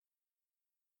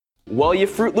Well, you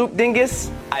Fruit Loop dingus,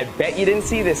 I bet you didn't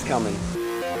see this coming.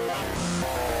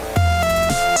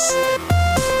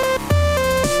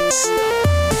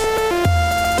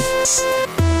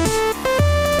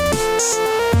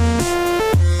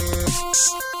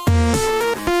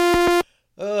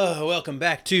 Welcome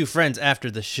back to Friends After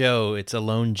the Show. It's a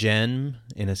lone gem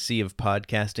in a sea of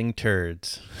podcasting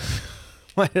turds.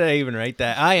 Why did I even write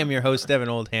that? I am your host, Devin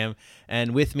Oldham,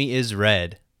 and with me is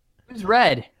Red. Who's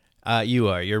Red? You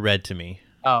are. You're Red to me.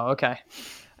 Oh, okay.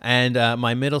 And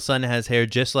my middle son has hair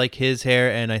just like his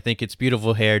hair, and I think it's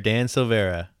beautiful hair. Dan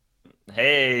Silvera.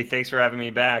 Hey, thanks for having me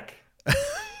back.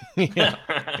 Yeah,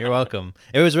 you're welcome.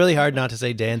 It was really hard not to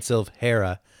say Dan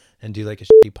Silvera and do like a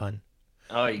shitty pun.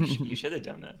 Oh, you should have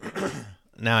done that.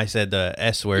 Now I said the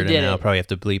S word, You did and now I'll it. probably have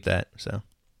to bleep that. So,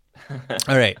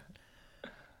 all right.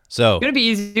 So, It's gonna be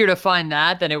easier to find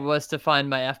that than it was to find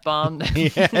my F-bomb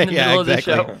in Yeah, the middle of the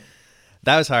exactly. show.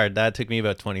 that was hard. That took me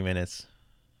about 20 minutes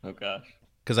Oh gosh.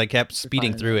 because I kept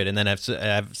speeding fine. through it, and then at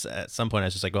some point I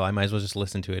was just like, well, I might as well just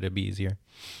listen to it. It'd be easier.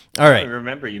 All I right.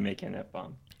 remember you making an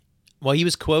F-bomb. Well, he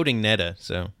was quoting Netta,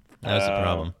 so that was the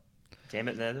problem. Damn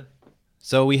it, Ned.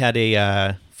 So we had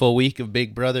a full week of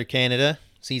Big Brother Canada,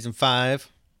 Season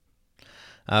 5,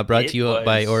 brought to you up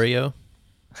by Oreo.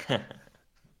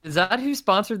 Is that who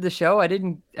sponsored the show? I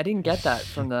didn't get that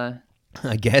from the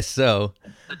I guess so.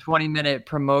 20-minute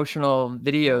promotional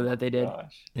video that they did.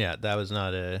 Gosh. Yeah, that was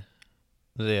not a...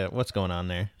 Yeah, what's going on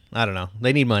there? I don't know.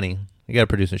 They need money. You got to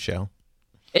produce a show.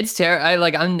 It's terrible.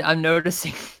 I'm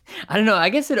noticing. I don't know. I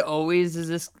guess it always is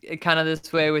this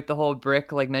way with the whole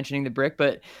brick, like mentioning the brick.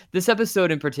 But this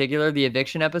episode in particular, the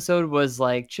eviction episode, was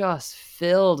like just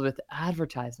filled with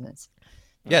advertisements.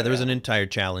 Yeah, there was an entire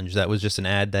challenge that was just an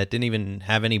ad that didn't even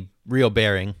have any real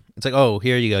bearing. It's like, oh,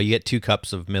 here you go. You get 2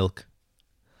 cups of milk.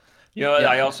 You know what Yeah.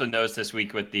 I also noticed this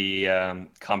week with the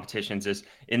competitions is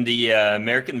in the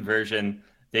American version,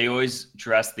 they always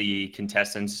dress the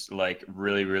contestants like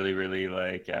really, really, really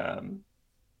like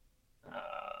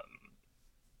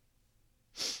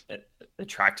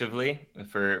attractively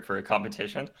for a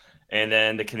competition. And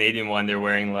then the Canadian one, they're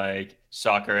wearing like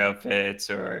soccer outfits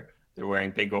or they're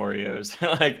wearing big Oreos.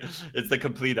 Like it's the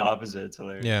complete opposite. It's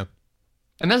hilarious. Yeah.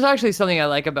 And that's actually something I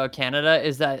like about Canada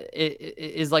is that it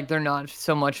is like they're not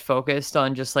so much focused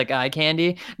on just like eye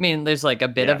candy. I mean, there's like a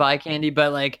bit of Yeah. eye candy,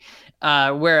 but like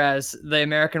whereas the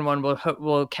American one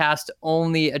will cast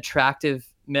only attractive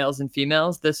males and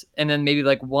females. This and then maybe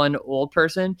like one old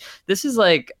person. This is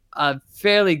like a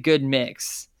fairly good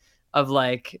mix of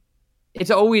like it's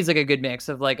always like a good mix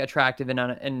of like attractive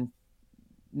and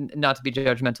not to be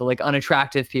judgmental, like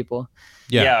unattractive people.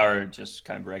 Yeah. Or just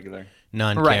kind of regular.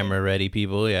 Non-camera ready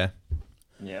people, yeah.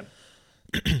 Yeah.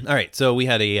 All right, so we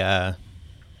had a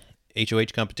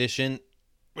HOH competition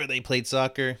where they played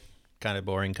soccer. Kind of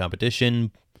boring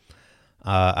competition.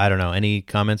 I don't know. Any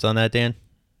comments on that, Dan?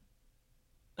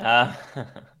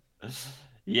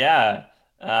 Yeah.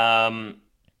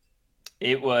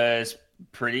 It was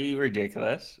pretty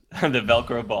ridiculous. The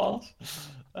Velcro balls.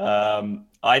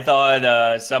 I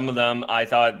thought some of them, I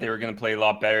thought they were going to play a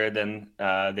lot better than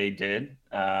they did.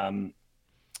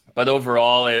 But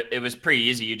overall, it was pretty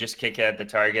easy. You just kick it at the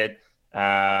target.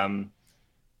 And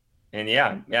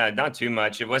yeah, not too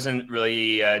much. It wasn't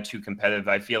really too competitive.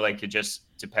 I feel like it just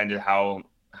depended how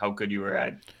good you were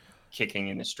at kicking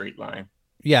in a straight line.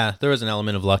 Yeah, there was an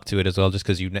element of luck to it as well, just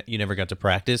because you never got to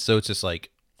practice. So it's just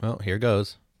like, well, here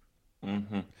goes.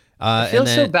 Mm-hmm. I feel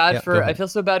so bad go ahead. I feel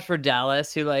so bad for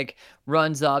Dallas who like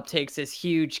runs up, takes this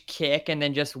huge kick, and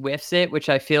then just whiffs it, which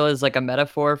I feel is like a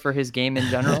metaphor for his game in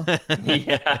general.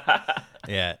 Yeah.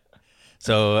 Yeah.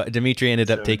 So Dimitri ended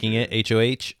up So taking good. it,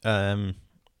 HOH.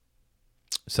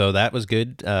 So that was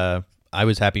good. I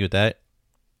was happy with that.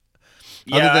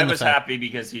 Other Yeah, than I the was fact- happy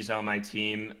because he's on my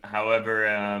team. However,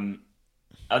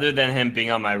 other than him being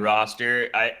on my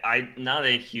roster, I'm not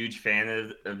a huge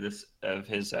fan of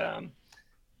his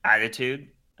attitude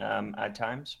at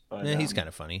times. But Yeah, he's kind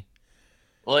of funny.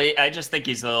 well, I just think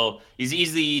he's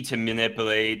easy to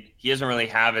manipulate. He doesn't really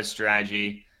have a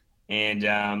strategy, and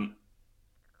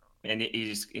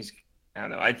he's I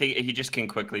don't know. I think he just can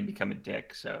quickly become a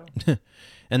dick. So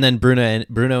And then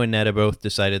Bruno and Netta both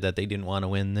decided that they didn't want to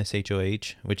win this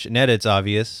HOH, which Netta, it's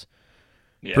obvious.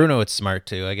 yeah. Bruno, it's smart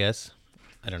too, I guess.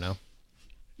 I don't know.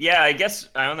 Yeah, I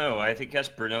don't know. I guess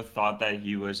Bruno thought that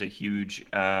he was a huge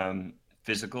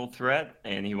physical threat,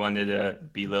 and he wanted to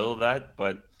belittle that.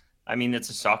 But I mean, it's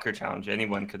a soccer challenge;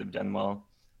 anyone could have done well.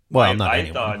 Well, I, not I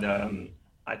anyone.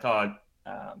 thought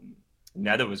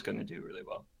Netta was going to do really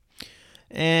well.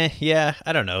 Yeah,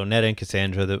 I don't know. Netta and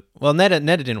Cassandra. Netta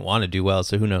didn't want to do well,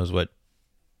 so who knows what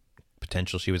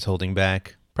potential she was holding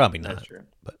back. Probably That's not. true.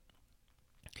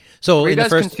 So Were you in the guys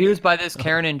first, confused by this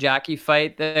Karen and Jackie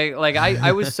fight?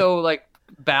 I was so like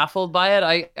baffled by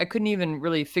it. I couldn't even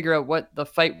really figure out what the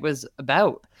fight was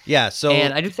about. yeah. So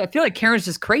And I feel like Karen's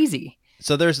just crazy.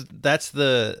 So there's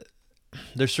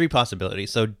 3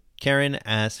 possibilities. So Karen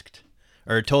asked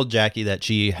or told Jackie that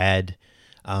she had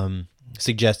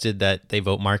suggested that they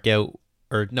vote Mark out,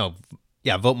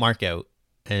 vote Mark out,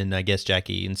 and I guess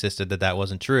Jackie insisted that that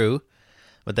wasn't true.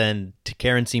 But then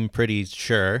Karen seemed pretty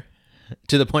sure,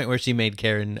 to the point where she made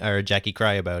Karen or Jackie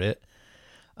cry about it.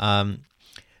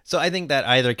 So I think that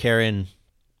either Karen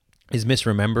is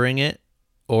misremembering it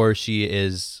or she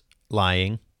is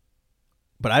lying.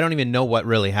 But I don't even know what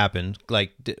really happened.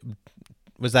 Like,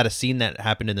 was that a scene that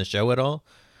happened in the show at all?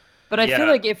 But I feel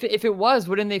like if it was,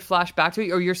 wouldn't they flash back to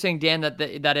it? Or you're saying, Dan, that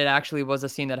that it actually was a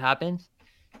scene that happened?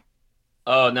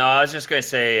 Oh no, I was just gonna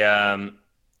say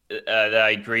that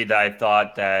I agree that I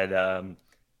thought that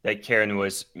that Karen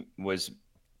was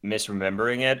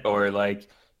misremembering it, or like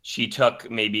she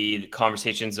took maybe the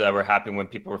conversations that were happening when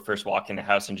people were first walking the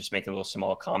house and just making little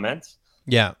small comments.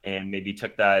 Yeah, and maybe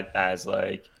took that as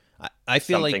like I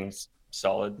feel something like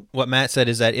solid. what Matt said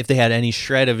is that if they had any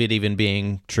shred of it even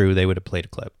being true, they would have played a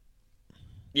clip.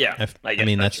 Yeah, I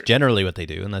mean that's true. generally what they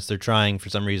do, unless they're trying for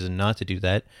some reason not to do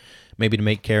that. Maybe to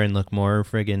make Karen look more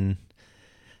friggin'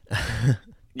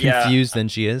 confused than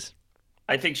she is.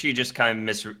 I think she just kind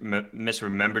of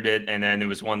misremembered it, and then it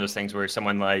was one of those things where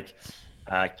someone like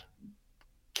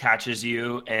catches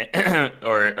you and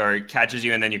or catches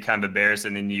you, and then you're kind of embarrassed,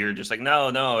 and then you're just like, no,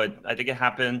 I think it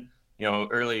happened,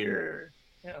 earlier.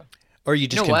 Yeah. Or you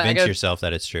just convince yourself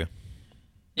that it's true.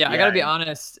 Yeah, I gotta be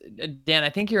honest, Dan. I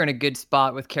think you're in a good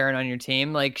spot with Karen on your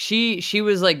team. Like she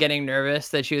was like getting nervous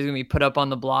that she was gonna be put up on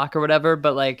the block or whatever.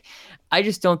 But like, I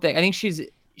just don't think. I think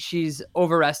she's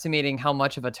overestimating how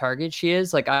much of a target she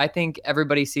is. Like I think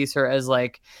everybody sees her as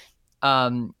like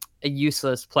a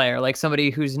useless player, like somebody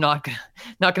who's not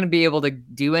gonna be able to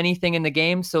do anything in the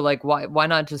game. So like, why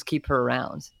not just keep her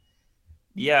around?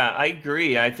 Yeah, I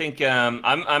agree. I think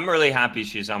I'm really happy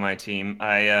she's on my team.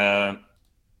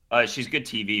 She's good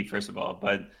TV, first of all,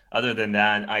 but other than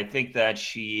that, I think that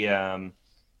she's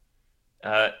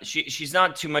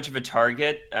not too much of a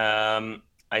target.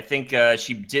 I think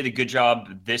she did a good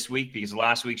job this week because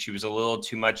last week she was a little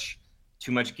too much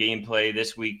gameplay.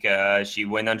 This week she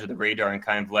went under the radar and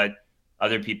kind of let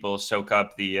other people soak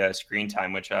up the screen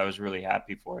time, which I was really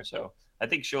happy for. So I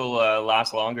think she'll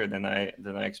last longer than I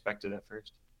expected at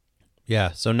first.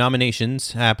 Yeah, so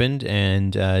nominations happened,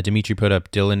 and Dimitri put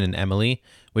up Dylan and Emily,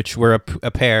 which were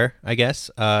a pair, I guess.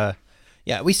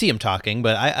 Yeah, we see them talking,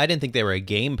 but I didn't think they were a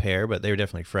game pair, but they were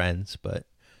definitely friends. But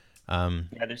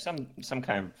yeah, there's some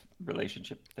kind of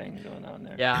relationship thing going on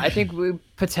there. Yeah, I think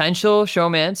potential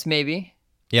showmance, maybe.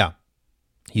 Yeah,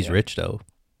 he's rich though.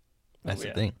 That's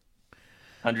the thing.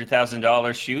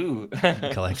 $100,000 shoe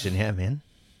collection, yeah, man.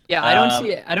 Yeah,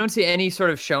 I don't see any sort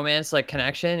of showmance like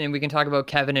connection, and we can talk about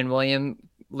Kevin and William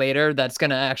later. That's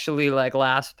gonna actually like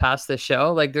last past the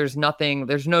show. Like, there's nothing.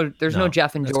 There's no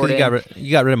Jeff and Jordan.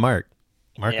 You got rid of Mark.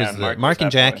 Mark was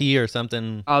and Jackie or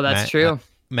something. Oh, that's true.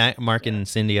 Mark and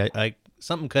Cindy. I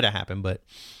something could have happened, but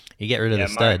you get rid of the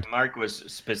stud. Mark was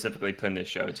specifically put in the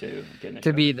show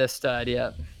to be the stud.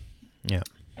 Yeah. Yeah.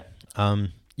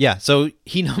 Yeah. So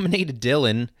he nominated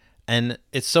Dylan. And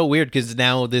it's so weird because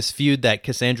now this feud that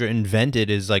Cassandra invented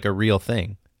is like a real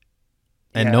thing.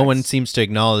 And no one seems to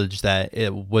acknowledge that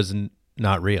it was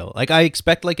not real. Like I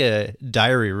expect like a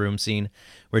diary room scene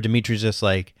where Dimitri's just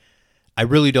like, I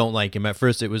really don't like him. At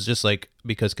first it was just like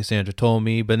because Cassandra told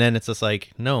me, but then it's just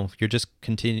like, no, you're just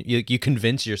you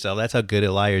convince yourself. That's how good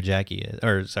a liar Jackie is.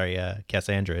 Or sorry,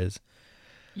 Cassandra is.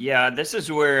 Yeah, this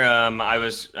is where I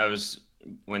was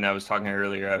when I was talking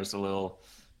earlier, I was a little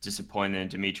disappointed in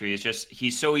Dimitri. It's just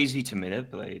he's so easy to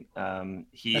manipulate.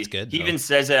 He even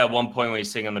says it at one point when he's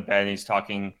sitting on the bed and he's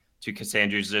talking to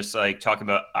Cassandra. He's just like talking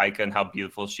about Ica and how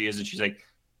beautiful she is, and he's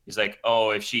like, oh,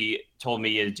 if she told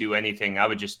me to do anything, I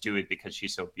would just do it because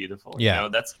she's so beautiful. Yeah,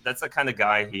 that's the kind of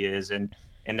guy he is, and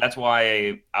that's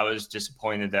why I was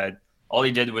disappointed that all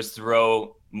he did was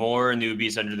throw more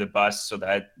newbies under the bus so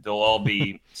that they'll all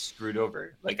be screwed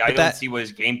over. Like I don't see what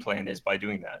his game plan is by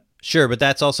doing that. Sure, but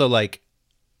that's also like.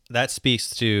 That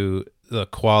speaks to the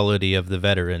quality of the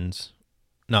veterans,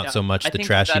 not so much the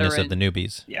trashiness of the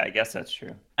newbies. Yeah, I guess that's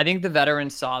true. I think the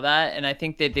veterans saw that, and I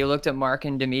think that they looked at Mark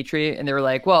and Dimitri, and they were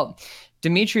like, well,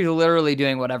 Dimitri's literally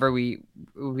doing whatever we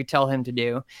tell him to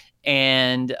do,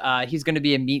 and he's going to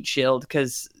be a meat shield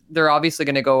because they're obviously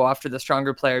going to go after the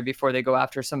stronger player before they go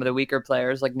after some of the weaker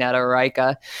players like Neta or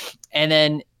Ica. And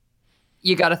then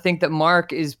you got to think that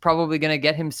Mark is probably going to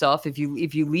get himself, if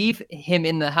you leave him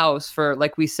in the house for,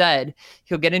 like we said,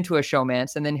 he'll get into a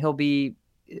showmance, and then he'll be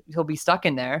stuck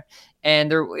in there,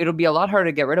 and it'll be a lot harder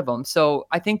to get rid of him. So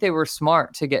I think they were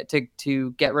smart to get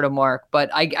rid of Mark. But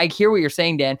I hear what you're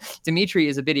saying, Dan. Dimitri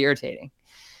is a bit irritating.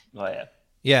 Oh yeah.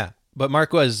 Yeah, but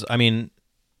Mark was, I mean,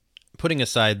 putting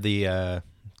aside the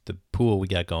pool we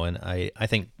got going, I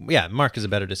think, yeah, Mark is a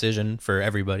better decision for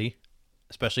everybody,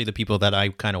 especially the people that I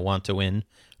kind of want to win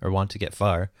or want to get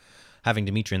far. Having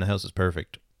Dimitri in the house is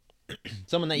perfect.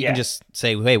 Someone that you can just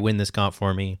say, hey, win this comp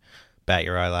for me, bat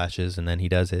your eyelashes, and then he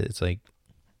does it. It's like,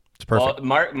 it's perfect.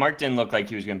 Well, Mark didn't look like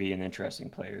he was going to be an interesting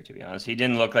player, to be honest. He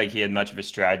didn't look like he had much of a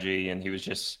strategy, and he was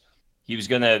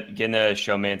going to get in a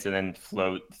showmance and then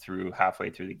float through halfway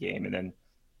through the game. And then,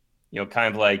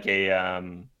 kind of like a,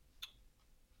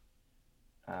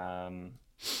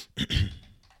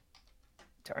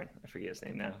 darn, I forget his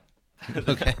name now.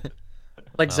 Okay.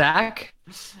 Like Zach?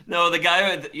 No, the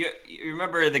guy with, you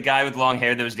remember the guy with long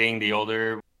hair that was dating the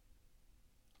older?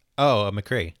 Oh,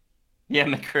 McCray. Yeah,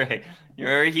 McCray. You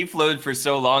remember, he floated for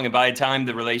so long, and by the time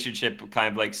the relationship kind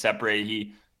of like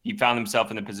separated, he found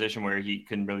himself in a position where he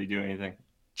couldn't really do anything.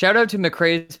 Shout out to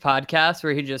McCray's podcast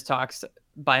where he just talks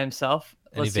by himself.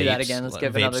 Let's do that again. Let's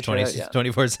give another shout out. Yeah.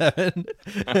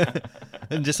 24/7.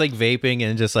 And just like vaping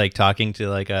and just like talking to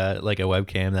like a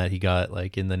webcam that he got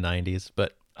like in the 90s.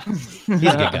 But he's a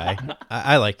good guy.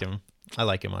 I liked him. I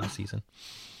like him on a season.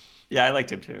 Yeah, I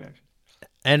liked him too, actually.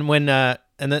 And when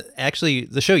actually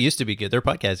the show used to be good. Their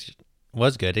podcast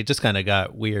was good. It just kind of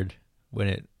got weird when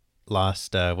it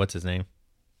lost what's his name?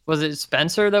 Was it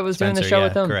Spencer that was doing the show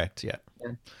with them? Correct. Yeah.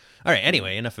 All right.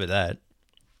 Anyway, enough of that.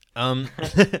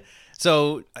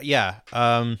 So yeah,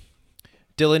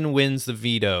 Dylan wins the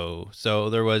veto.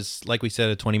 So there was, like we said,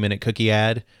 a 20-minute cookie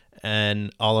ad,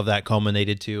 and all of that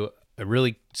culminated to a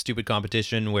really stupid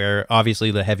competition where obviously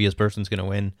the heaviest person's going to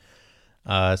win.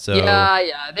 So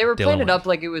yeah, they were Dylan playing it won. up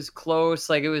like it was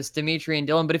close, like it was Dimitri and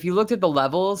Dylan. But if you looked at the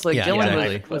levels, like Dylan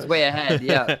exactly. was way ahead.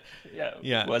 Yeah.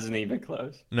 Yeah, wasn't even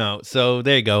close. No, so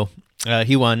there you go.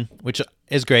 He won, which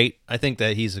is great. I think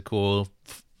that he's a cool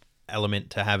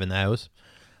element to have in the house.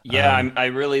 Yeah, I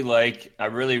really like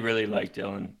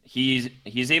Dylan.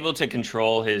 He's able to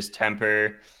control his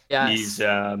temper. Yes.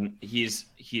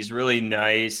 He's really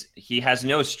nice. He has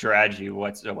no strategy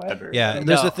whatsoever. Yeah,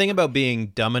 there's the thing about being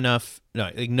dumb enough,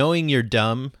 like knowing you're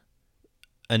dumb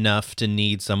enough to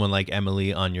need someone like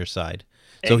Emily on your side.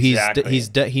 So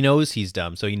Exactly. he knows he's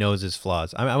dumb, so he knows his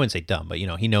flaws. I wouldn't say dumb, but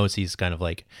he knows he's kind of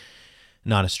like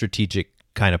not a strategic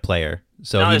kind of player.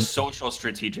 So not a social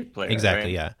strategic player.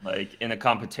 Exactly, right? yeah. Like in a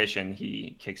competition,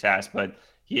 he kicks ass, but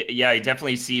he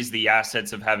definitely sees the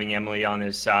assets of having Emily on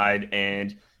his side,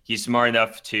 and he's smart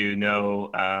enough to know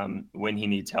when he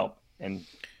needs help, and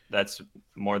that's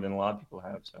more than a lot of people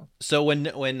have. So when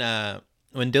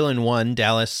Dylan won,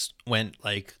 Dallas went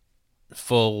like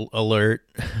full alert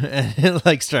and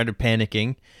like started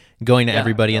panicking, going to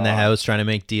everybody in the house, trying to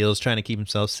make deals, trying to keep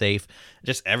himself safe,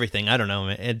 just everything. I don't know,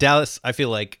 man. And Dallas, I feel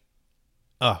like,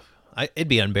 it'd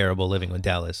be unbearable living with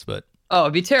Dallas, but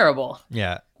it'd be terrible.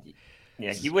 Yeah,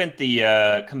 he went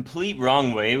the complete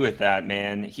wrong way with that,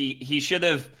 man. He should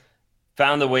have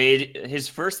found a way. His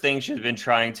first thing should have been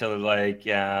trying to like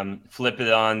flip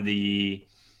it on the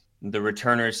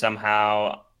returner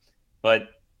somehow, but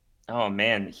oh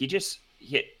man,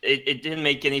 it didn't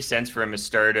make any sense for him to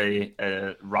start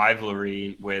a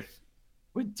rivalry with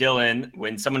Dylan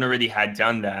when someone already had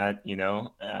done that. I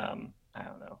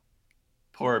don't know.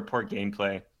 Poor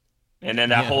gameplay. And then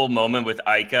that whole moment with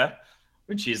Aika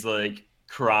when she's like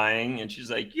crying and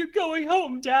she's like, "You're going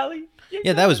home, Dally."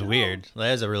 That was weird.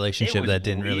 That was a relationship that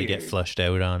didn't really get flushed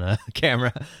out on a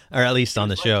camera, or at least on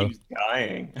the show. He was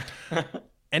dying.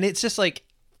 And it's just like,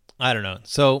 I don't know.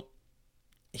 So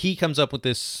he comes up with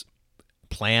this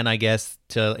plan, I guess,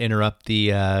 to interrupt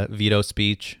the veto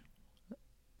speech,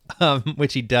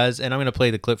 which he does. And I'm going to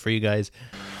play the clip for you guys.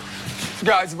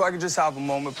 Guys, if I could just have a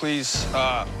moment, please.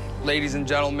 Ladies and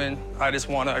gentlemen, I just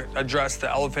want to address the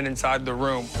elephant inside the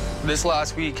room. This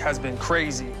last week has been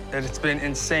crazy. It's been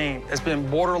insane. It's been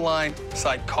borderline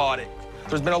psychotic.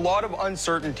 There's been a lot of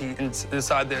uncertainty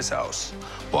inside this house.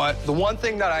 But the one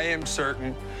thing that I am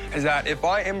certain is that if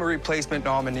I am a replacement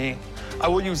nominee, I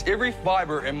will use every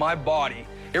fiber in my body,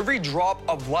 every drop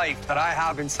of life that I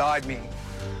have inside me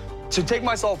to take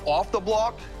myself off the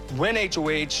block, win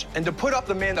HOH, and to put up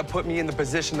the man that put me in the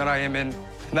position that I am in.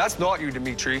 And that's not you,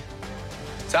 Dimitri.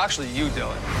 It's actually you,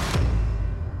 Dylan.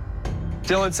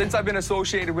 Dylan, since I've been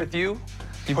associated with you,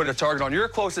 you put a target on your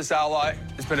closest ally.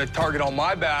 It's been a target on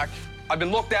my back. I've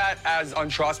been looked at as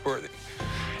untrustworthy.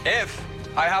 If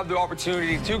I have the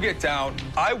opportunity to get down,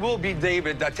 I will be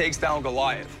David that takes down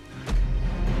Goliath.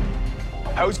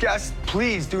 House guests,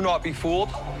 please do not be fooled.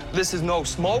 This is no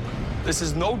smoke. This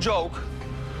is no joke.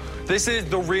 This is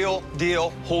the real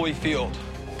deal Holyfield.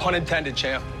 Pun intended,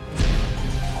 champ.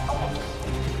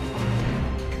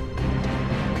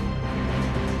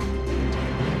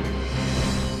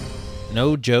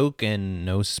 No joke and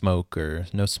no smoke, or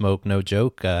no smoke, no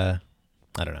joke. I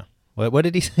don't know. What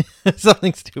did he say?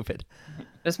 Something stupid.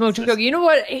 The smoke joke. You know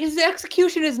what? His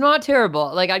execution is not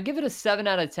terrible. Like, I'd give it a 7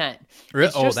 out of 10.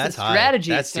 It's just That's the high.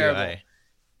 strategy That's is too terrible. high.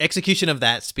 Execution of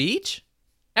that speech?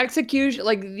 Execution,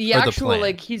 like the Or the actual, plan?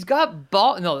 like he's got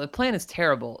ball. No, the plan is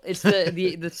terrible. It's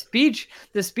the speech.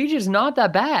 The speech is not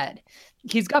that bad.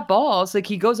 He's got balls. Like,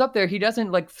 he goes up there, he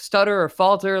doesn't like stutter or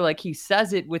falter. Like, he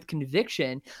says it with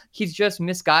conviction. He's just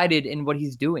misguided in what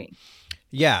he's doing.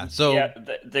 Yeah. So Yeah,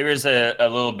 there is a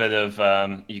little bit of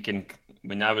you can.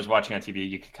 When I was watching on TV,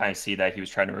 you could kind of see that he was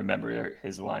trying to remember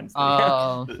his lines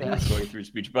Oh, going yeah. through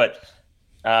speech. But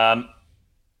I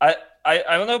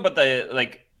don't know about the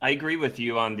like. I agree with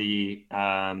you on the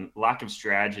lack of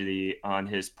strategy on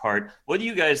his part. What do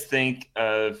you guys think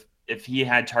of if he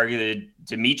had targeted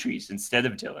Demetrius instead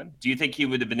of Dylan? Do you think he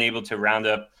would have been able to round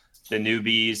up the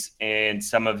newbies and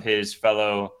some of his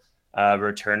fellow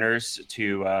returners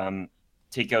to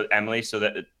take out Emily so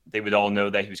that they would all know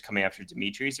that he was coming after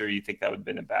Demetrius, or do you think that would have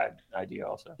been a bad idea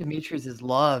also? Demetrius is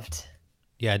loved.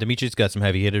 yeah, Demetrius got some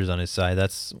heavy hitters on his side.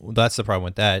 That's the problem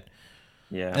with that.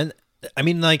 Yeah. And I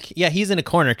mean, like, yeah, he's in a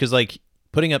corner because, like,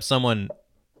 putting up someone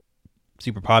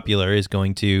super popular is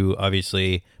going to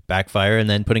obviously backfire, and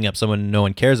then putting up someone no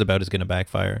one cares about is going to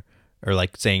backfire. Or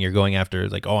like saying you're going after,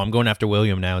 like, oh, I'm going after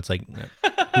William now. It's like,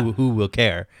 who will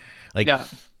care? Like, Yeah.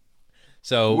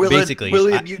 so William, basically,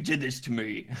 you did this to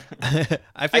me. I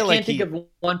I feel can't like think of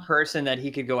one person that he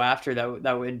could go after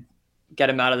that would get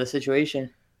him out of the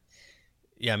situation.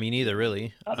 yeah, me neither,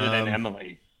 really. Other than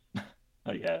Emily.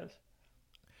 Oh, yes.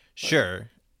 Sure.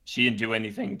 She didn't do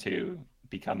anything to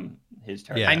become his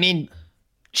target. Yeah. I mean,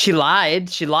 she lied.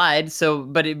 So,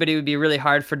 but it would be really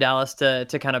hard for Dallas to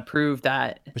kind of prove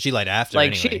that. But she lied after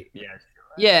Like, anyway.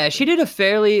 she did a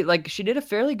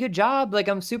fairly good job. Like,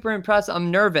 I'm super impressed.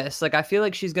 I'm nervous. Like, I feel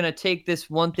like she's gonna take this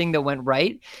one thing that went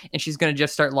right and she's gonna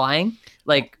just start lying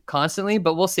like constantly.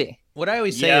 But we'll see. What I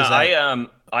always say Yeah, is that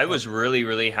I was really,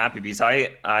 really happy because I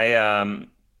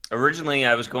originally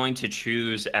I was going to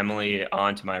choose Emily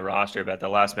onto my roster, but at the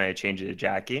last minute I changed it to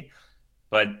Jackie.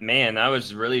 But man, I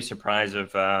was really surprised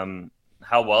of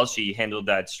how well she handled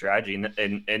that strategy,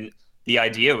 and the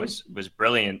idea was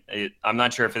brilliant. I'm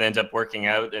not sure if it ends up working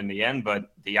out in the end,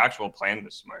 but the actual plan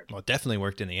was smart. well, it definitely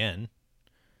worked in the end.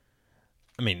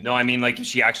 I mean, No, I mean, like, if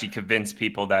she actually convinced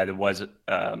people that it was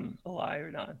a lie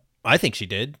or not. I think she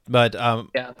did, but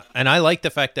Yeah. and I like the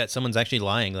fact that someone's actually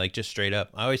lying, like, just straight up.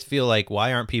 I always feel like,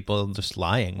 why aren't people just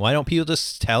lying? Why don't people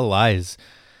just tell lies?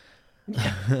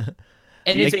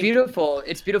 And you it's think- beautiful.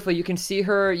 It's beautiful. You can see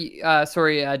her.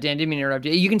 Sorry, Dan, didn't mean to interrupt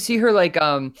you. You can see her like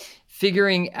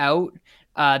figuring out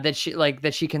that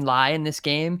she can lie in this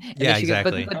game. And Yeah, that she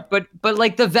exactly. But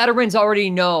like the veterans already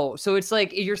know. So it's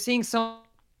like you're seeing somebody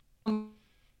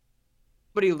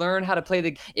learn how to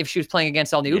play if she was playing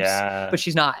against all noobs, Yeah. but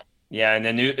she's not. Yeah, and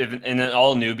in an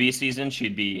all newbie season,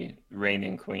 she'd be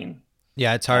reigning queen.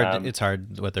 Yeah, it's hard. Um, It's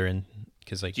hard what they're in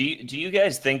because, like, Do you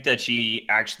guys think that she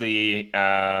actually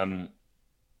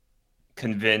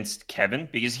convinced Kevin?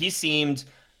 Because he seemed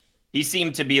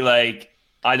to be like,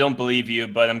 I don't believe you,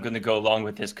 but I'm going to go along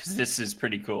with this because this is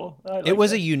pretty cool. it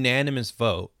was a unanimous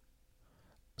vote.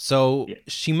 So Yeah.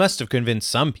 she must have convinced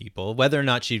some people. Whether or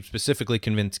not she specifically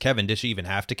convinced Kevin, did she even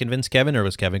have to convince Kevin, or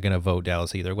was Kevin going to vote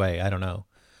Dallas either way? I don't know.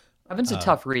 Kevin's a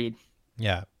tough read.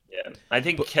 Yeah. Yeah, I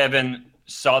think Kevin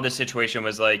saw the situation,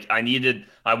 was like, I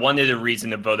wanted a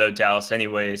reason to vote out Dallas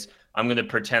anyways. I'm going to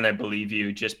pretend I believe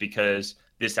you just because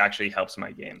this actually helps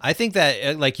my game. I think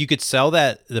that, like, you could sell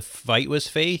that the fight was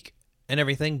fake and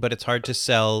everything, but it's hard to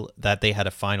sell that they had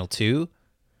a final two.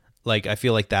 Like, I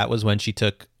feel like that was when she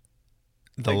took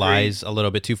the Agreed. lies a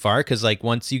little bit too far, because, like,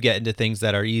 once you get into things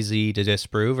that are easy to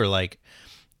disprove, or, like,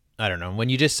 I don't know, when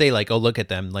you just say, like, oh, look at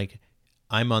them, like,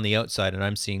 I'm on the outside and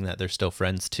I'm seeing that they're still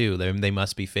friends too. They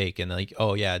must be fake. And, like,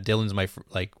 oh yeah, Dylan's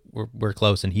like, we're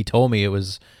close, and he told me it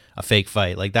was a fake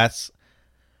fight. Like, that's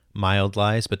mild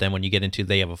lies. But then when you get into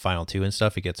they have a final two and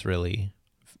stuff, it gets really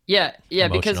Yeah,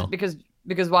 Emotional.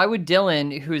 because why would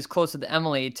Dylan, who's close with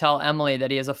Emily, tell Emily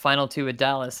that he has a final two with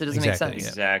Dallas? It doesn't Exactly, make sense.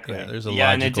 Exactly. Yeah, there's a and it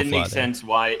logical didn't flaw make there. sense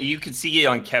why. You could see it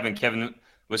on Kevin. Kevin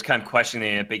was kind of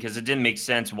questioning it because it didn't make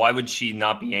sense. Why would she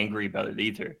not be angry about it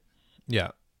either?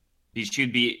 yeah. She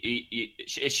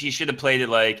should have played it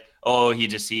like, oh, he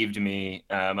deceived me.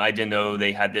 I didn't know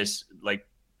they had this like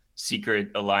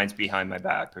secret alliance behind my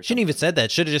back. Or Shouldn't even said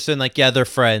that. Should have just been like, yeah, they're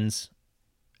friends,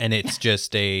 and it's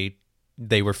just they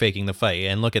were faking the fight.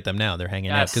 And look at them now; they're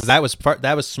hanging out Yes. because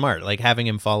that was smart. Like having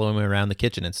him follow him around the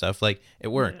kitchen and stuff. Like it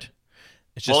worked.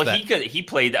 It's just Well, that. he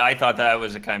played. I thought that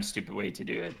was a kind of stupid way to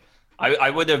do it.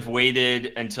 I would have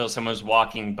waited until someone was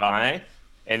walking by,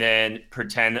 and then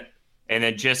pretend, and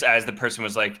then just as the person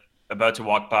was like about to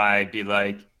walk by, be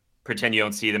like, pretend you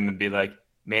don't see them, and be like,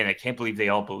 man, I can't believe they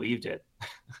all believed it,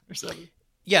 or something.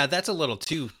 Yeah, that's a little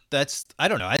too. That's I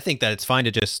don't know. I think that it's fine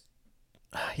to just.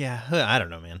 Yeah, I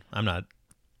don't know, man. I'm not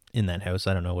in that house.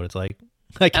 I don't know what it's like.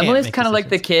 I can't Emily's make kind of like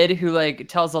the decisions. kid who like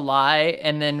tells a lie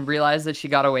and then realizes that she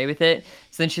got away with it.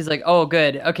 So then she's like, "Oh,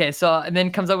 good, okay." So and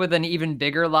then comes up with an even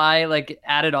bigger lie, like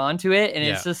added on to it, and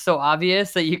it's Yeah. just so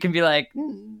obvious that you can be like,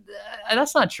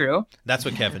 "That's not true." That's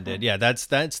what Kevin did. Yeah, that's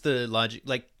the logic.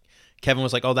 Like Kevin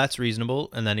was like, "Oh, that's reasonable,"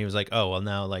 and then he was like, "Oh, well,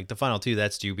 now like the final two,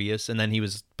 that's dubious." And then he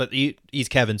was, but he's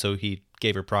Kevin, so he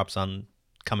gave her props on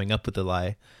coming up with the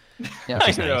lie. Yeah. I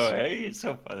is know, nice. hey, it's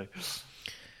so funny.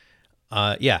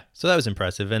 Yeah, so that was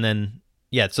impressive. And then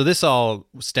yeah, so this all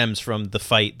stems from the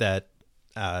fight that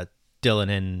Dylan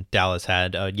and Dallas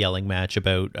had, a yelling match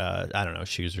about I don't know,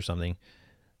 shoes or something.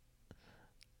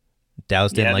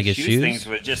 Dallas didn't like the his shoes shoes. things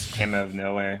would just came out of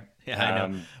nowhere. Yeah, I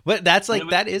know. But that's like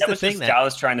that is the was thing just that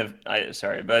Dallas trying to.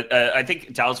 Sorry, but I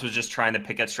think Dallas was just trying to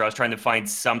pick at straws, trying to find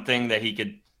something that he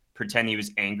could pretend he was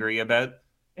angry about,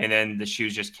 and then the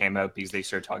shoes just came out because they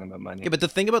started talking about money. Yeah, but the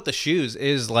thing about the shoes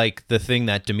is like the thing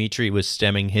that Dimitri was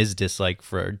stemming his dislike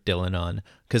for Dylan on,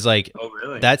 because like oh,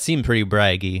 really? that seemed pretty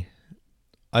braggy.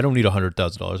 I don't need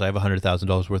 $100,000. I have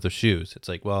 $100,000 worth of shoes. It's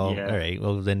like, well, Yeah. all right,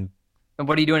 well then, And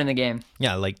what are you doing in the game?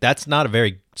 yeah, like that's not a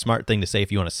very smart thing to say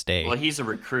if you want to stay. Well, he's a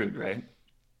recruit, right?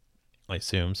 I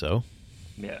assume so.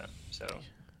 Yeah, so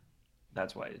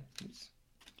that's why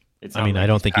it's. I not mean, like I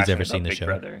don't think he's passionate ever seen about the Big show.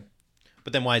 Brother.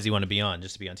 But then why does he want to be on?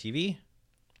 Just to be on TV?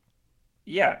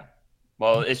 Yeah,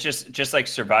 well, it's just like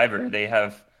Survivor. They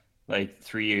have like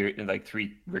three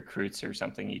recruits or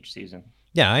something each season.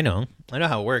 Yeah, I know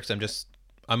how it works.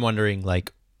 I'm wondering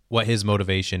like what his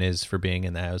motivation is for being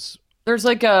in the house. There's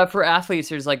like for athletes,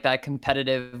 there's like that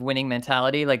competitive winning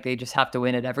mentality. Like they just have to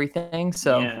win at everything.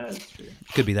 So Yeah, that's true.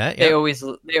 Could be that. they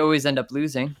Yeah. always end up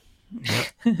losing.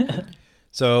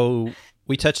 So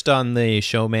we touched on the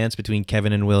showmance between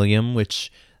Kevin and William,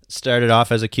 which started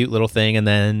off as a cute little thing and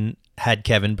then had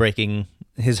Kevin breaking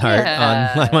his heart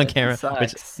Yeah, on live on it camera,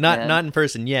 which sucks, not man. not in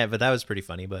person yet, but that was pretty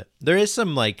funny. But there is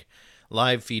some like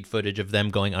live feed footage of them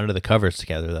going under the covers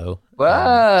together, though. So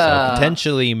Wow.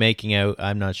 potentially making out.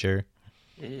 I'm not sure.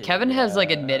 Kevin has like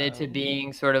admitted to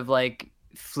being sort of like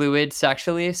fluid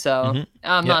sexually, so Mhm.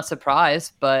 I'm Yep. not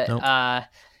surprised. But Nope.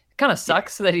 kind of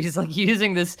sucks that he's like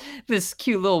using this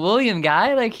cute little William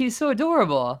guy. Like he's so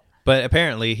adorable. But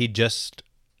apparently he just,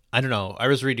 I don't know. I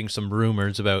was reading some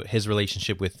rumors about his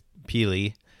relationship with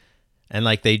Peely, and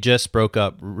like they just broke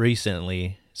up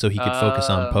recently, so he could focus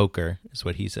on Oh. poker. Is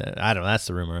what he said. I don't know. That's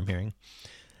the rumor I'm hearing.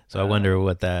 So I wonder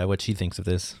what she thinks of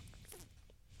this.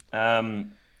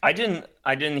 I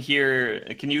didn't hear.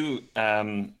 Can you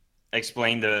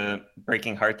explain the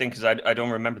breaking heart thing? Because I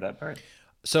don't remember that part.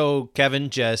 So Kevin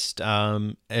just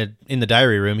in the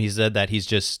diary room, he said that he's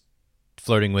just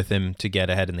flirting with him to get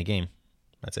ahead in the game.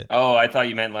 That's it. Oh, I thought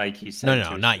you meant like he said.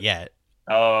 No, not yet.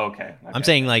 Oh, okay. I'm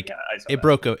saying like Yeah, I saw it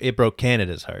that. it broke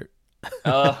Canada's heart.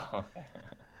 Oh, okay.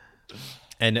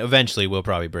 And eventually we'll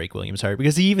probably break William's heart,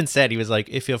 because he even said, he was like,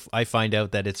 if I find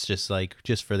out that it's just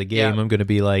for the game, Yeah. I'm going to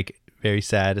be like very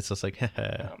sad. It's just like, Oh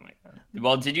my god.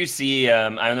 Well, did you see? I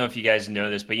don't know if you guys know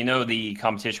this, but you know the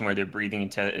competition where they're breathing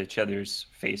into each other's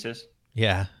faces.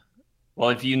 yeah. Well,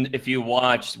 if you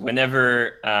watched,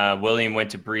 whenever William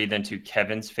went to breathe into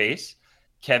Kevin's face,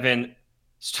 Kevin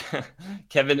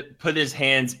put his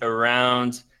hands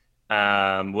around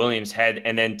William's head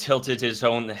and then tilted his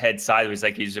own head sideways,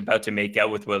 like he's about to make out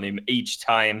with William each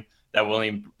time that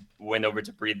William went over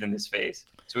to breathe in his face.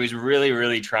 So he's really,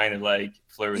 really trying to like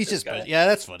flirt with this guy. yeah,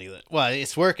 that's funny. Well,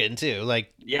 it's working too.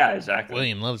 Like Yeah, exactly.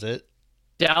 William loves it.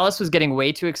 Dallas was getting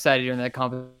way too excited during that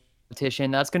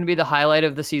competition. That's going to be the highlight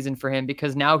of the season for him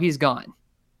because now he's gone.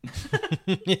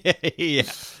 Yeah.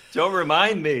 Don't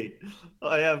remind me.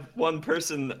 I have one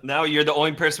person now. You're the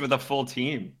only person with a full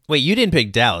team. Wait, you didn't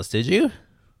pick Dallas, did you?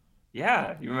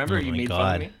 Yeah, you remember Oh you my made fun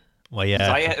God. of me. Well, So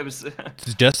yeah. it was.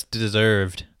 It's just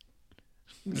deserved.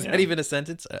 Is Yeah. that even a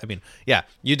sentence? I mean, yeah,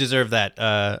 you deserve that.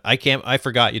 I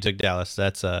forgot you took Dallas.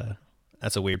 That's a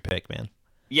weird pick, man.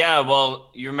 Yeah,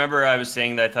 well, you remember I was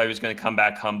saying that I thought he was going to come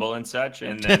back humble and such,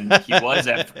 and then he was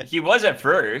at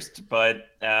first, but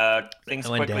things It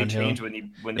went quickly downhill. changed when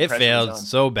the It pressure failed was on.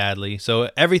 so badly. So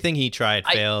everything he tried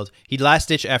failed. He last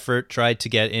ditch effort tried to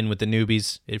get in with the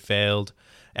newbies. It failed.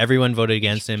 Everyone voted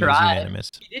against him. It was Tried.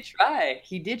 unanimous.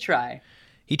 He did try.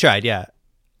 He tried, yeah.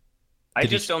 I Did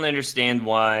he- just don't understand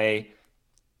why.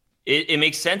 It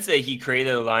makes sense that he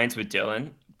created an alliance with Dylan,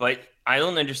 but I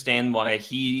don't understand why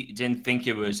he didn't think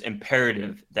it was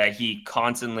imperative that he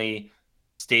constantly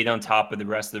stayed on top of the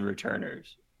rest of the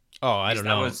returners. Oh, I don't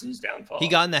know. That was his downfall. He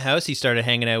got in the house, he started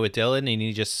hanging out with Dylan, and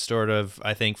he just sort of,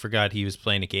 I think, forgot he was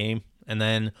playing a game. And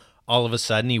then all of a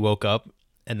sudden he woke up,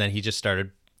 and then he just started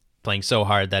playing so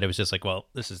hard that it was just like, well,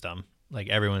 this is dumb. Like,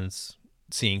 everyone's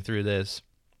seeing through this.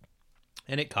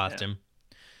 And it cost him.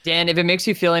 Dan, if it makes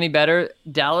you feel any better,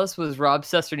 Dallas was Rob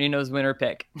Cesternino's winner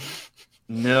pick.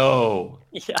 No.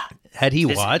 Yeah, Had he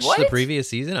This- watched the what? previous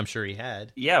season? I'm sure he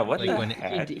had. Yeah, what Like the when-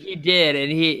 heck? he did,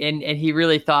 and he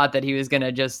really thought that he was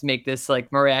gonna just make this like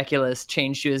miraculous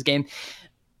change to his game.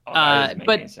 Oh, that doesn't make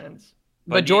but- any sense.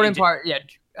 But Jordan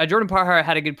Parhar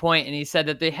had a good point, and he said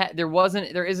that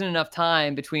there isn't enough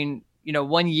time between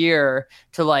 1 year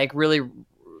to like really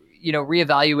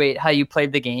reevaluate how you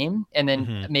played the game and then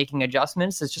Mhm. making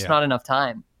adjustments. It's just Yeah. not enough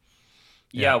time.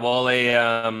 Yeah, well,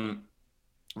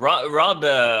 Rob,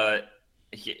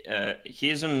 he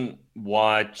hasn't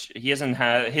watched. He hasn't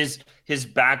had his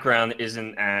background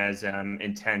isn't as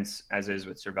intense as is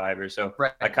with Survivor. So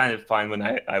Right. I kind of find when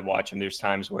I watch him, there's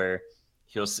times where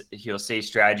he'll say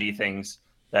strategy things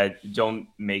that don't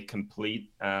make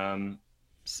complete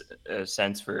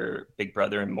sense for Big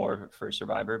Brother and more for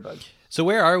Survivor. But So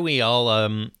where are we all?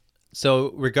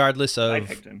 So regardless I of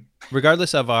picked him.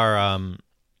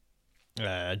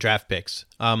 our draft picks,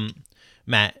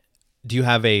 Matt, do you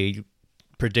have a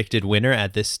predicted winner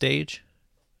at this stage?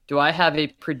 Do I have a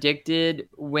predicted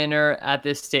winner at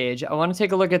this stage? I want to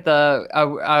take a look at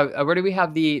where do we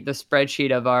have the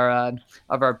spreadsheet of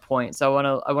our points? I want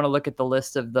to look at the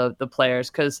list of the players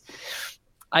because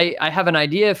I have an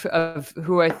idea of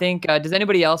who I think. Does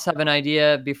anybody else have an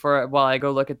idea while I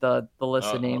go look at the list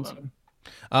of Hold names? on.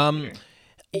 Um,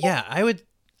 yeah, I would.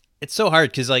 It's so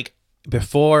hard because like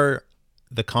before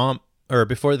the comp or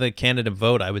before the candidate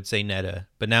vote, I would say Netta,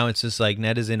 but now it's just like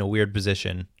Netta's in a weird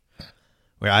position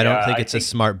where I don't Yeah, think I it's a think-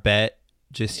 smart bet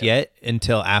just yet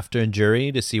until after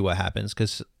jury to see what happens.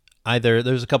 Because either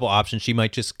there's a couple options, she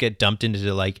might just get dumped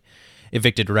into like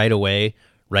evicted right away,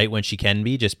 right when she can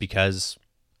be, just because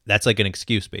that's like an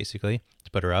excuse basically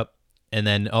to put her up. And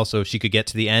then also she could get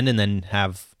to the end and then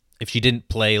have, if she didn't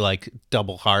play like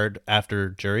double hard after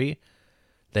jury,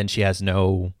 then she has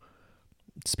no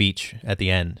speech at the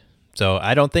end. So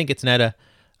I don't think it's Netta.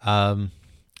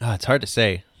 It's hard to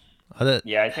say.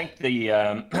 Yeah, I think the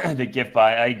the gift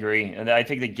buy. I agree, and I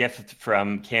think the gift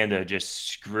from Canada just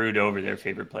screwed over their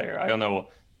favorite player. I don't know.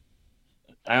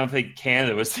 I don't think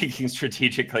Canada was thinking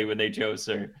strategically when they chose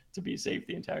her to be safe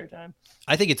the entire time.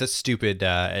 I think it's a stupid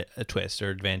a twist or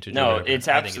advantage. No, or whatever. it's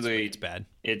I think absolutely it's bad.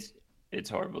 It's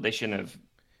horrible. They shouldn't have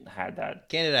had that.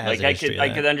 Canada has Like a history of I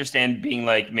that. could understand being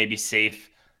like maybe safe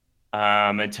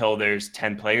until there's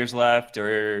 10 players left,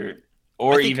 or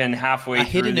I think even halfway a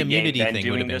through hidden the immunity game, then thing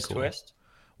would have doing been this cool. twist.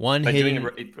 One But doing hidden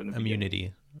it right from the beginning.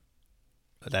 immunity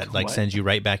that like What? sends you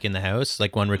right back in the house,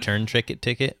 like one return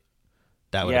ticket.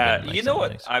 That would Yeah, have been like you know something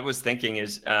what nice. I was thinking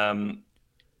is,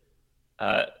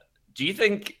 do you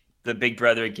think the Big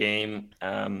Brother game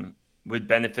would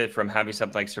benefit from having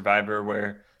something like Survivor,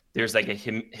 where there's like a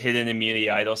hidden immunity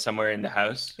idol somewhere in the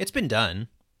house? It's been done.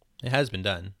 It has been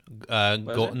done.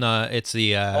 it? No, it's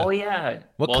the Oh yeah.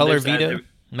 what Well, color there's, veto?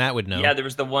 Matt would know. Yeah, there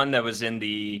was the one that was in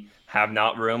the have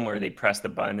not room where they pressed the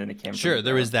button and it came. Sure, from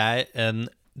there was that, and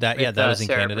that With, that was in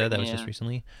Sarah Canada. That Brittany, was just yeah.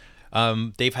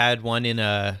 recently. They've had one in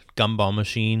a gumball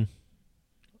machine.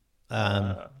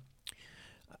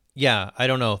 Yeah, I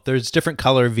don't know. There's different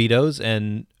color vetoes,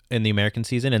 and in the American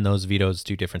season, and those vetoes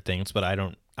do different things. But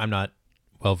I'm not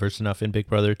well versed enough in Big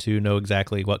Brother to know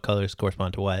exactly what colors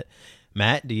correspond to what.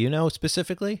 Matt, do you know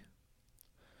specifically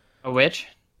Which?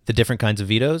 the different kinds of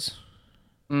vetoes?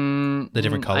 The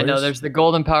different I know colors? there's the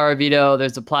golden power veto,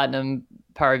 there's the platinum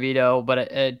power veto, but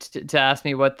to ask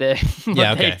me what they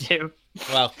Yeah, okay. they do.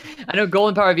 Well, I know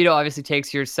golden power veto obviously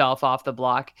takes yourself off the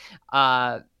block,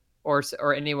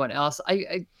 or anyone else.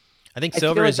 I I think I feel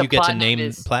silver like is the you get to platinum name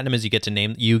is- platinum is you get to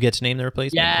name the replacement.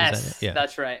 Is that yes, it? Yeah.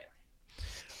 that's right.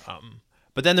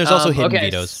 But then there's also hidden okay,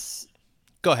 vetoes.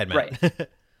 Go ahead, Matt. Right.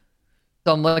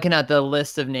 So I'm looking at the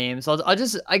list of names.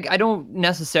 I don't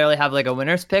necessarily have like a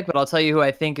winner's pick, but I'll tell you who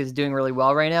I think is doing really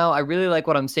well right now. I really like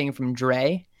what I'm seeing from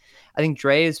Dre. I think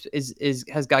Dre is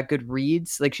has got good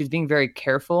reads. Like she's being very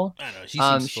careful. I don't know. She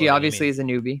seems She obviously is a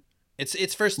newbie.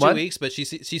 It's first 2 What? weeks, but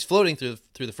she's floating through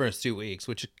the first 2 weeks,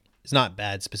 which is not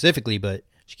bad specifically, but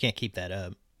she can't keep that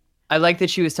up. I like that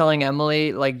she was telling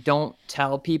Emily, like, don't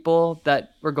tell people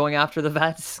that we're going after the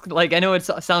vets. Like, I know it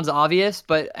sounds obvious,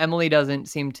 but Emily doesn't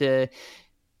seem to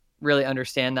really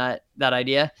understand that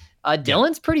idea.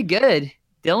 Dylan's pretty good.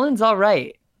 Dylan's all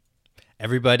right.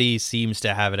 Everybody seems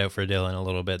to have it out for Dylan a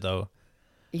little bit, though.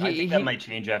 I think that might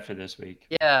change after this week.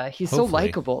 Yeah, he's Hopefully. so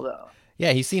likable, though.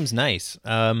 Yeah, he seems nice.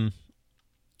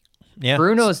 Yeah,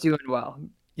 Bruno's doing well.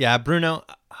 Yeah, Bruno.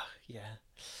 Yeah.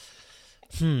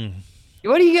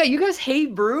 What do you got? You guys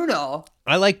hate Bruno.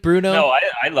 I like Bruno. No,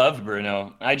 I love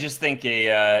Bruno. I just think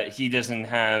he doesn't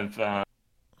have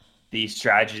the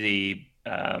strategy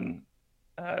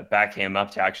back him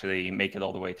up to actually make it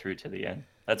all the way through to the end.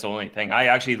 That's the only thing.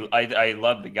 I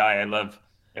love the guy. I love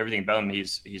everything about him.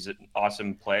 He's an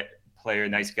awesome player,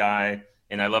 nice guy,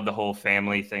 and I love the whole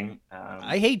family thing.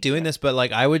 I hate doing this, but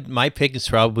like my pick is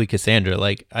probably Cassandra.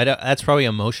 Like that's probably an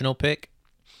emotional pick.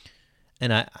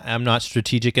 And I'm not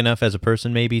strategic enough as a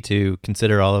person maybe to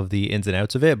consider all of the ins and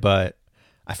outs of it, but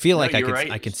I feel like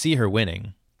I can see her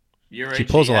winning. You're right. She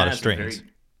pulls a lot of strings.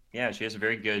 She has a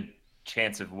very good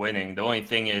chance of winning. The only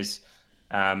thing is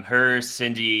her,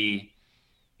 Cindy,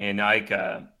 and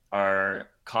Ika are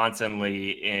constantly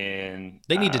in...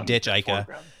 They need to ditch the Ika.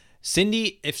 foreground.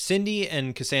 If Cindy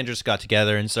and Cassandra just got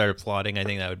together and started plotting, I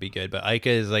think that would be good. But Ika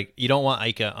is like, you don't want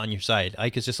Ika on your side.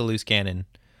 Ika's just a loose cannon.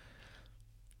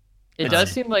 It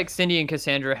does seem like Cindy and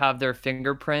Cassandra have their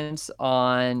fingerprints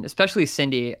on, especially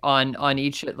Cindy, on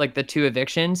each, like the 2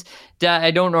 evictions. I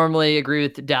don't normally agree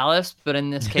with Dallas, but in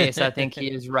this case, I think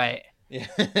he is right. Yeah.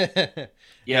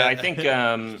 Yeah, I think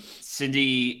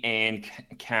Cindy and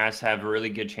Cass have a really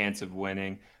good chance of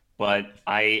winning, but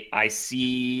I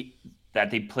see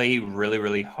that they play really,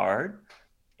 really hard,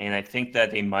 and I think that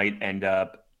they might end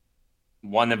up,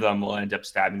 one of them will end up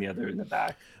stabbing the other in the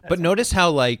back. But notice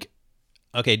how, like,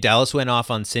 okay, Dallas went off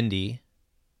on Cindy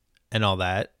and all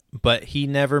that, but he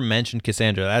never mentioned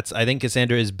Cassandra. I think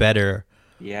Cassandra is better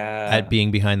at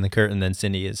being behind the curtain than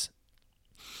Cindy is.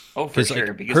 Oh, for sure.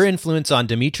 Like, because her influence on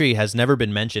Dimitri has never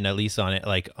been mentioned, at least on it,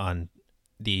 like on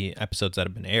the episodes that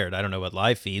have been aired. I don't know about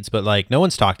live feeds, but like no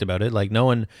one's talked about it. Like no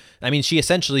one. I mean, she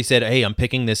essentially said, "Hey, I'm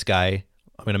picking this guy.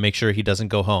 I'm going to make sure he doesn't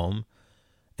go home,"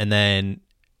 and then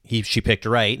she picked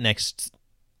right.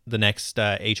 The next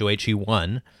HOH he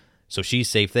won, so she's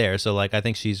safe there. So like I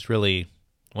think she's really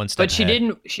one step. But she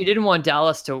ahead. didn't want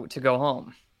Dallas to go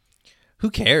home. Who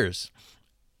cares?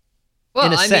 Well,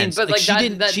 in a I sense, mean, but like,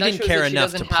 like she didn't care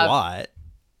enough to plot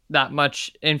that much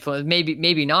influence.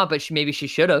 Maybe not, but maybe she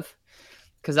should have,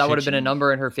 because that would have been a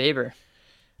number in her favor.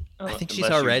 I think she's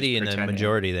Unless she already was in the pretending.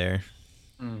 majority there.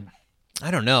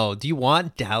 I don't know. Do you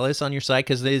want Dallas on your side?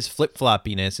 Because his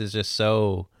flip-floppiness is just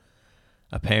so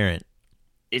apparent.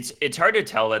 It's hard to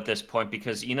tell at this point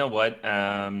because you know what?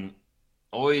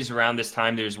 Always around this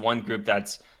time, there's one group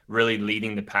that's really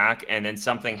leading the pack, and then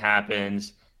something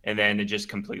happens, and then it just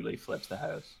completely flips the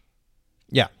house.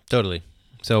 Yeah, totally.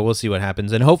 So we'll see what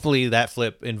happens. And hopefully that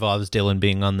flip involves Dylan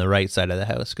being on the right side of the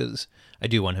house because I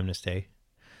do want him to stay.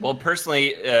 Well,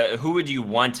 personally, who would you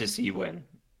want to see win?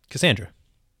 Cassandra.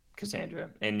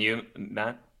 Cassandra. And you,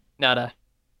 Matt? Nada.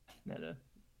 Nada.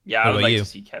 Yeah, What I would about like you? to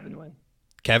see Kevin win.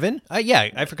 Kevin? Yeah,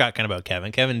 I forgot kind of about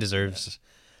Kevin. Kevin deserves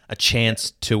a chance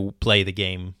to play the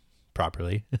game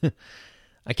properly.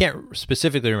 I can't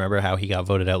specifically remember how he got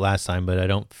voted out last time, but I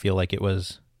don't feel like it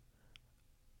was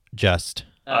just.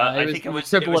 I think it was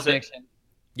triple eviction.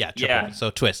 Yeah, triple. Yeah. So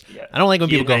twist. Yeah. I don't like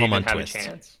when He people did go not home on even have a twists.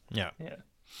 chance. Yeah. Yeah.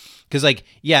 Because, like,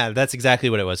 yeah, that's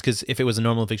exactly what it was. Because if it was a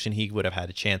normal eviction, he would have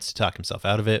had a chance to talk himself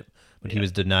out of it, but he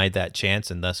was denied that chance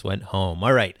and thus went home.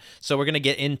 All right. So we're going to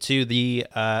get into the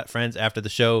Friends After the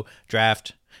Show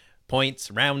draft points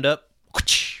roundup.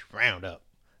 Roundup.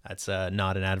 That's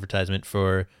not an advertisement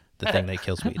for the thing that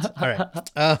kills weeds. All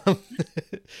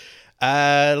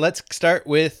right. Let's start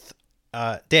with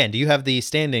Dan. Do you have the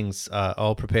standings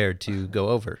all prepared to go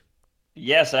over?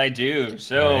 Yes, I do.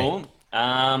 So,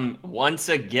 once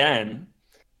again,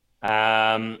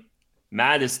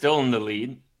 Matt is still in the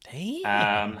lead.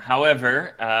 Damn.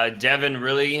 However, Devin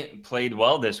really played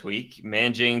well this week,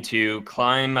 managing to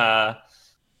climb the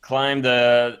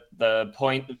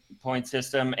point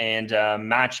system and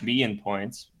match me in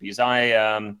points because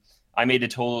I made a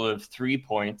total of 3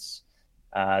 points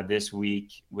this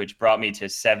week, which brought me to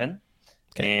 7.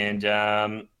 Okay. And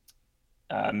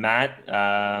Matt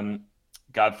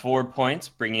got 4 points,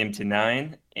 bringing him to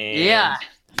 9. And Yeah.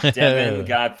 Devin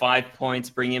got 5 points,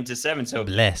 bringing him to 7. So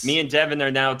Bless. me and Devin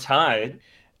are now tied.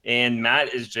 and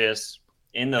Matt is just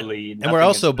in the lead. And we're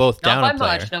also both down Not a by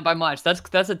player. much, not by much.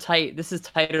 That's a tight. This is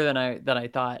tighter than I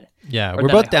thought. Yeah, Or we're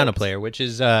than both I down a hoped. player, which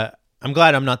is I'm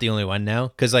glad I'm not the only one now,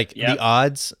 because like Yep. the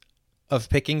odds of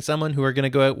picking someone who are going to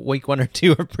go at week 1 or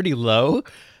 2 are pretty low.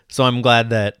 So I'm glad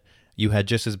that you had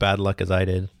just as bad luck as I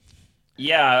did.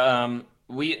 Yeah,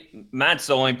 Matt's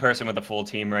the only person with a full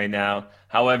team right now.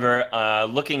 However,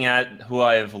 looking at who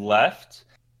I have left,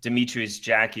 Demetrius,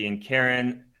 Jackie, and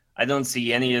Karen, I don't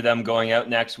see any of them going out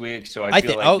next week. So I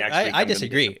feel think like next week I I'm gonna be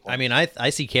disagree. I disappointed. mean, I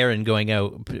see Karen going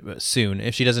out soon.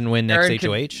 If she doesn't win next Karen could-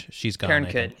 HOH, she's gone. Karen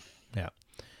I could. think. Yeah.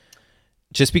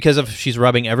 Just because of she's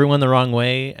rubbing everyone the wrong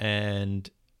way, and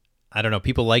I don't know,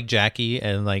 people like Jackie,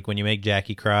 and like when you make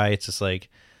Jackie cry, it's just like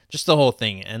just the whole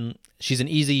thing. And she's an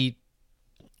easy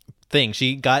thing.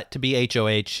 She got to be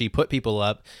HOH. She put people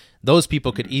up. Those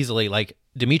people could easily, like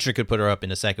Dimitri could put her up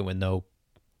in a second with no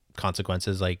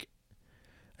consequences. Like,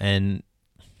 and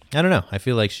I don't know. I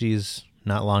feel like she's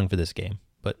not long for this game.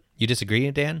 But you disagree,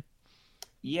 Dan?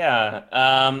 Yeah,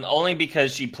 only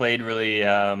because she played really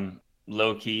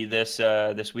low key this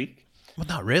week. Well,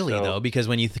 not really So- though, because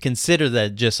when you consider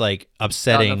that just like Not in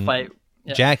upsetting the fight.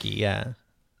 Yeah. Jackie, yeah.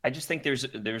 I just think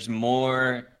there's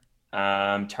more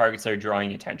targets that are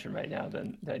drawing attention right now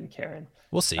than Karen.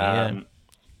 We'll see. Yeah.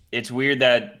 It's weird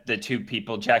that the two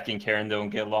people, Jackie and Karen, don't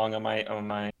get along on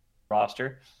my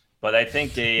roster. But I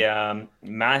think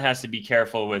Matt has to be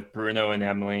careful with Bruno and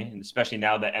Emily, and especially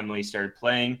now that Emily started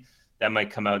playing. That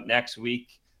might come out next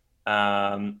week.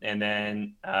 And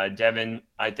then Devin,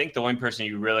 I think the only person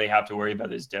you really have to worry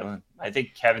about is Dylan. I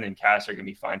think Kevin and Cass are going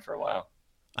to be fine for a while.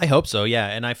 I hope so, yeah.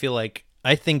 And I think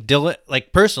Dylan,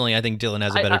 like personally, I think Dylan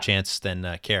has a better I- chance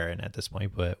than Karen at this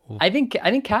point. But I think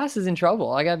Cass is in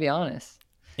trouble. I gotta be honest.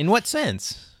 in what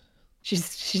sense?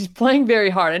 She's playing very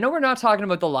hard. I know we're not talking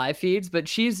about the live feeds, but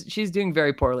she's doing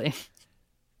very poorly.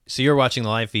 So you're watching the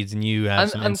live feeds and you have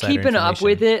some I'm insider keeping up information.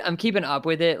 with it. I'm keeping up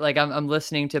with it. Like I'm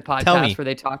listening to me. podcasts where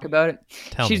they talk about it.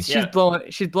 Tell me. She's Yeah.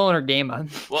 blowing her game up.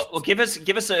 Well, give us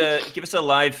a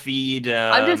live feed.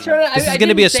 I'm just trying to. This is going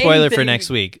to be a spoiler for next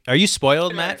week. Are you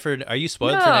spoiled, Matt? Are you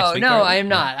spoiled for next week? No, already? I am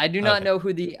not. I do not Okay. know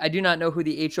who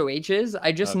the HOH is.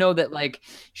 I just know that like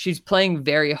she's playing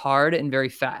very hard and very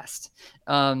fast.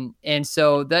 And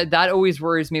so that always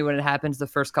worries me when it happens the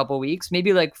first couple weeks.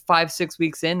 Maybe like 5-6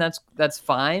 weeks in, that's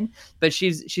fine. But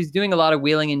she's doing a lot of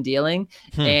wheeling and dealing,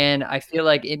 and I feel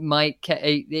like it might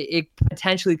it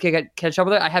potentially catch up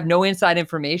with her. I have no inside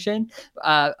information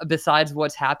besides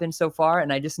what's happened so far,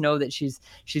 and I just know that she's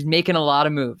making a lot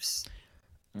of moves.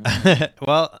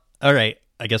 Well, all right.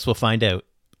 I guess we'll find out.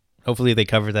 Hopefully they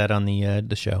cover that on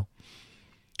the show.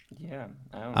 Yeah,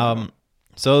 I don't know.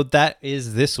 So that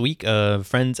is this week of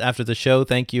Friends After the Show.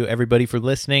 Thank you everybody for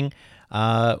listening.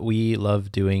 We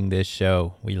love doing this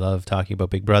show. We love talking about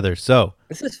Big Brother. So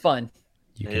This is fun.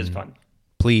 you It is can fun.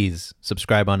 please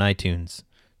subscribe on iTunes.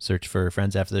 Search for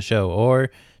Friends After the Show, or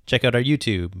check out our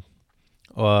YouTube,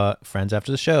 Friends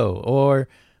After the Show, or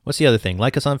what's the other thing?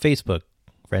 Like us on Facebook,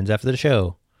 Friends After the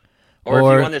Show. Or if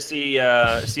Or- you want to see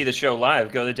the show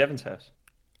live, go to Devin's house.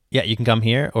 Yeah, you can come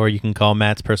here, or you can call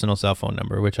Matt's personal cell phone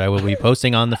number, which I will be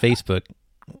posting on the Facebook.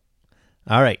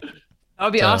 All right. That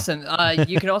would be So- awesome.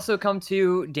 You can also come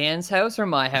to Dan's house or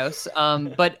my house.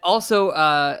 But also,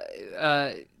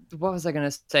 what was I going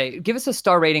to say? Give us a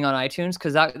star rating on iTunes,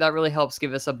 because that really helps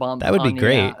give us a bump. That would be on the,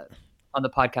 great. on the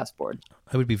podcast board.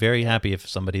 I would be very happy if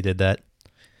somebody did that.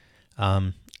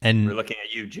 We're And looking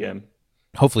at you, Jim.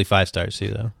 hopefully 5 stars too,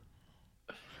 though.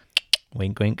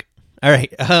 Wink, wink. All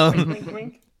right. All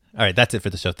right. That's it for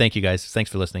the show. Thank you guys. Thanks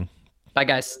for listening. Bye,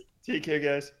 guys. Take care,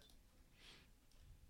 guys.